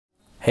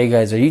Hey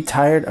guys, are you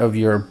tired of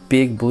your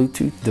big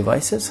Bluetooth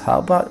devices? How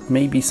about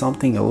maybe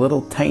something a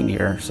little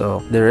tinier? So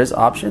there is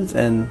options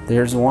and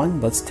there's one.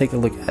 Let's take a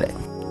look at it.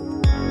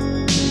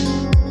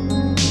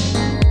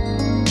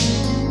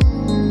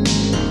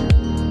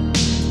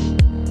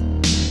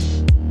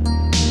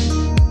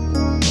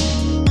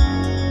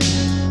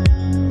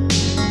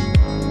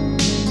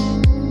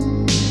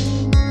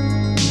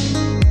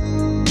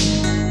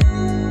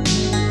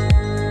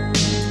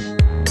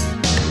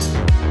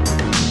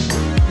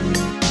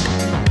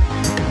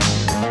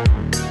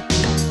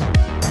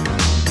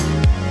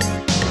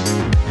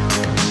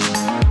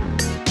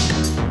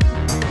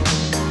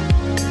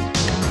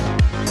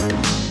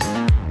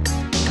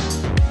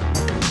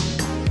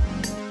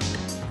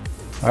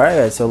 Alright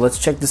guys, so let's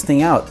check this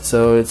thing out.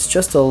 So it's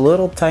just a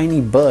little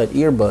tiny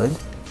earbud,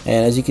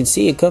 and as you can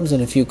see it comes in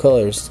a few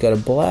colors. It's got a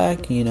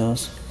black,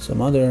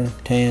 some other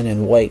tan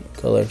and white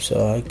color,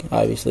 so I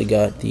obviously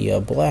got the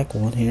black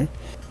one here.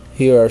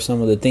 Here are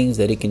some of the things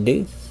that it can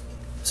do.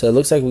 So it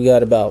looks like we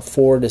got about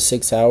 4 to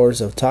 6 hours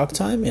of talk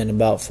time and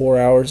about 4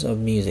 hours of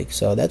music,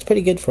 so that's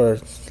pretty good for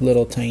a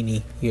little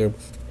tiny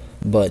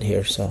earbud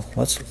here. So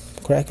let's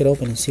crack it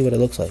open and see what it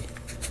looks like.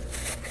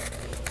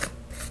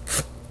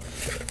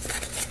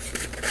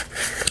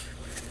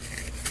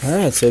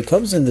 Alright, so it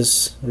comes in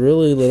this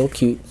really little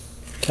cute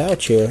cow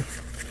chair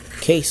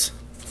case.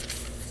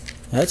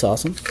 That's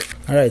awesome.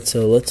 Alright,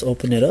 so let's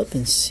open it up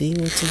and see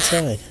what's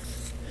inside.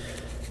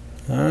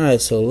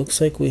 Alright, so it looks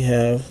like we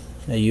have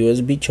a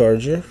USB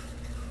charger,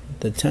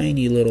 the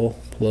tiny little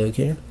plug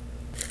here.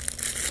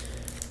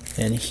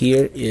 And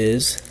here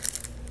is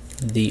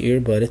the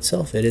earbud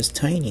itself. It is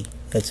tiny.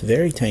 That's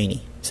very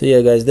tiny. So yeah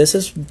guys, this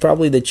is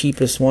probably the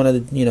cheapest, one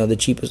of the the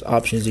cheapest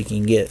options you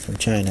can get from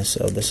China.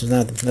 So this is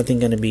nothing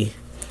going to be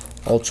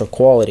ultra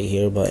quality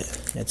here, but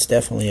it's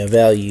definitely a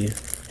value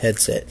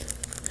headset.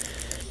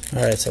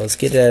 Alright, so let's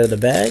get it out of the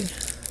bag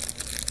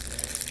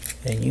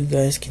and you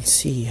guys can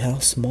see how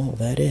small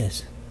that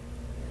is.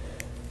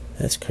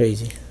 That's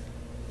crazy.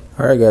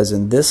 Alright guys,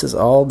 and this is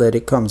all that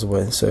it comes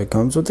with. So it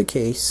comes with the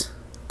case,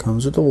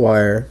 comes with the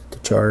wire to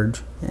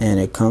charge,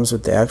 and it comes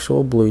with the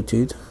actual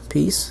Bluetooth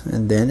piece,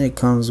 and then it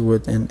comes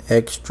with an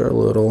extra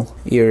little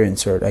ear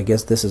insert. I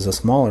guess this is a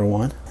smaller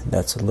one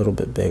that's a little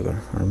bit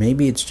bigger, or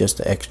maybe it's just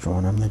an extra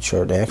one. I'm not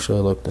sure. They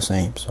actually look the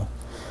same. So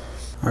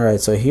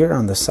alright, so here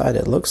on the side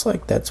it looks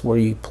like that's where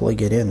you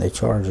plug it in, they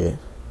charge it,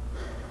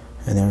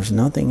 and there's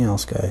nothing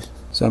else guys.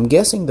 So I'm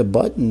guessing the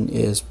button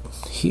is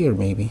here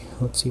maybe.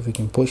 Let's see if we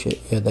can push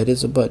it. Yeah, that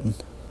is a button.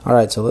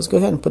 Alright, so let's go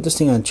ahead and put this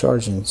thing on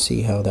charge and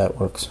see how that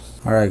works.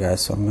 Alright guys,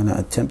 so I'm gonna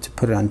attempt to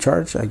put it on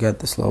charge. I got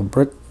this little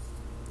brick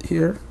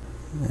here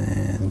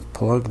and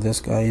plug this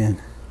guy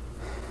in.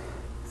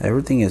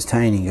 Everything is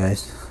tiny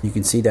guys. You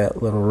can see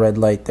that little red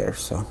light there.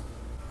 So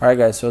alright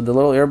guys, so the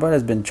little earbud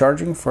has been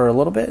charging for a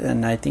little bit,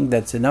 and I think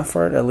that's enough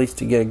for it, at least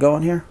to get it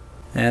going here.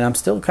 And I'm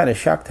still kind of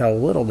shocked how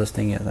little this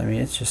thing is. I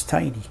mean, it's just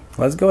tiny.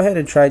 Let's go ahead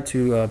and try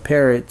to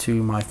pair it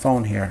to my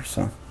phone here.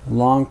 So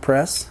long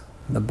press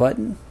the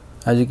button.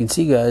 As you can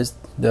see guys,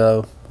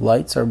 the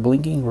lights are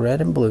blinking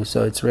red and blue,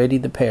 so it's ready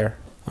to pair.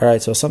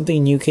 Alright, so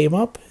something new came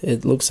up.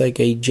 It looks like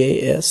a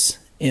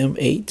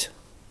JS-M8,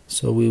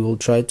 so we will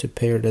try to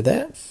pair to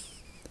that.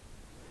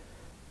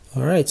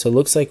 Alright, so it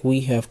looks like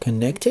we have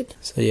connected.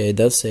 So yeah, it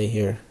does say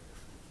here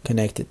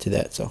connected to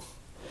that, so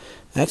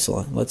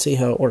excellent. Let's see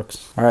how it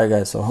works. Alright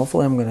guys, so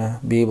hopefully I'm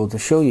gonna be able to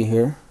show you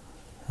here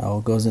how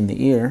it goes in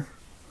the ear,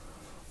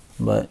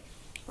 but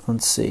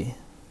let's see.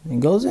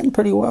 It goes in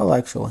pretty well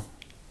actually,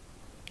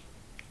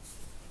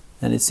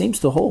 and it seems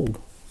to hold.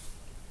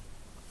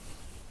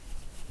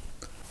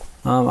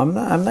 I'm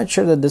not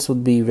sure that this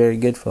would be very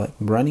good for like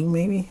running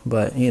maybe,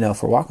 but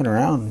for walking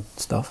around and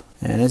stuff.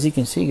 And as you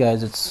can see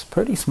guys, it's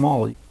pretty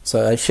small,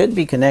 so I should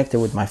be connected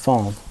with my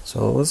phone.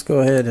 So let's go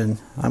ahead and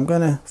I'm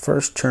gonna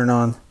first turn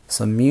on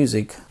some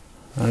music.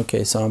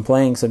 Okay, so I'm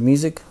playing some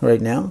music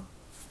right now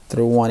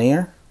through one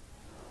ear.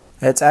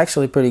 It's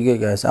actually pretty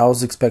good guys. I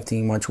was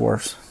expecting much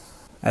worse.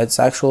 It's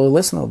actually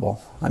listenable.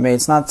 I mean,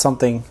 it's not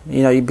something,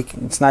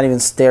 it's not even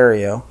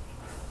stereo,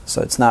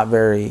 so it's not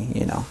very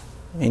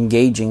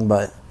engaging,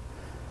 but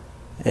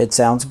it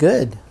sounds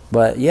good.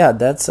 But yeah,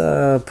 that's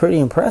pretty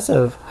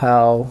impressive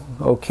how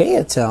okay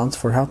it sounds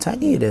for how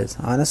tiny it is.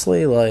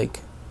 Honestly,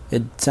 like,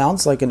 it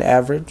sounds like an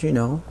average,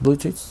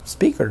 Bluetooth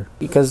speaker.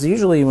 Because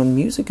usually when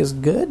music is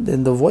good,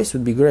 then the voice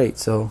would be great.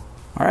 So,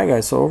 alright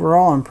guys, so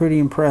overall I'm pretty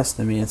impressed.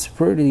 I mean, it's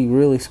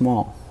really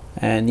small.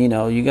 And you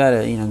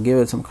gotta give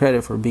it some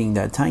credit for being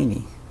that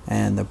tiny.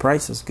 And the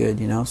price is good,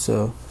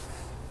 so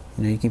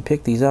you can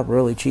pick these up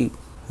really cheap.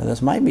 And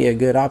this might be a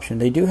good option.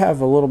 They do have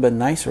a little bit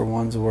nicer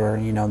ones where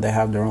they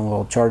have their own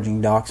little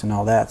charging docks and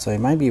all that, so it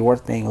might be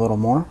worth paying a little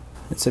more.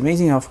 It's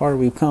amazing how far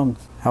we've come,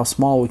 how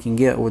small we can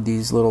get with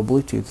these little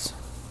Bluetooths,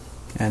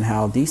 and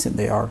how decent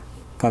they are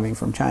coming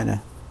from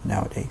China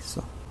nowadays.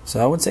 So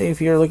I would say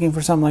if you're looking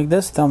for something like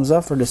this, thumbs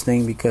up for this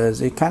thing,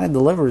 because it kind of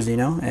delivers,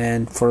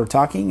 and for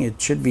talking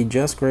it should be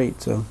just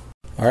great. So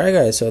Alright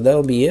guys, so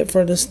that'll be it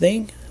for this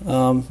thing.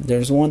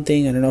 There's one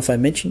thing I don't know if I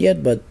mentioned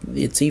yet, but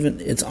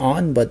it's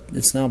on, but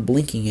it's not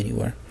blinking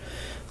anywhere.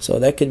 So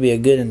that could be a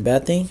good and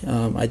bad thing.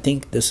 I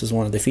think this is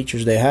one of the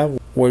features they have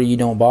where you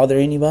don't bother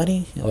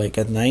anybody, like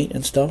at night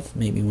and stuff,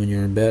 maybe when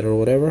you're in bed or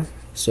whatever.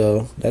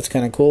 So that's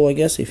kind of cool, I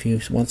guess. If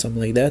you want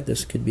something like that,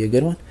 this could be a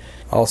good one.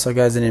 Also,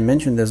 guys, I didn't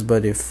mention this,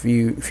 but if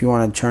you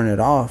want to turn it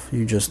off,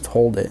 you just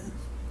hold it,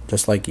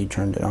 just like you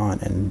turned it on,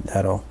 and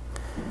that'll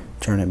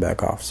turn it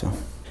back off. So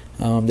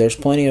there's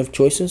plenty of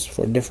choices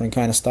for different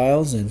kind of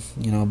styles, and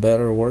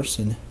better or worse.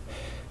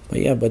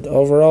 But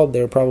overall,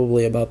 they're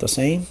probably about the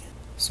same.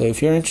 So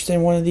if you're interested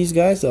in one of these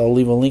guys, I'll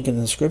leave a link in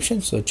the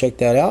description. So check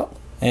that out.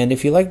 And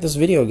if you like this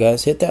video,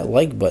 guys, hit that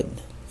like button.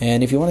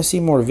 And if you want to see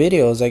more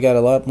videos, I got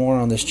a lot more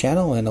on this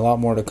channel and a lot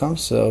more to come.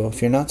 So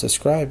if you're not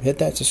subscribed, hit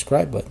that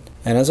subscribe button.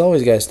 And as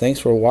always, guys, thanks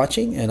for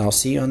watching, and I'll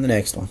see you on the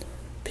next one.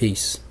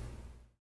 Peace.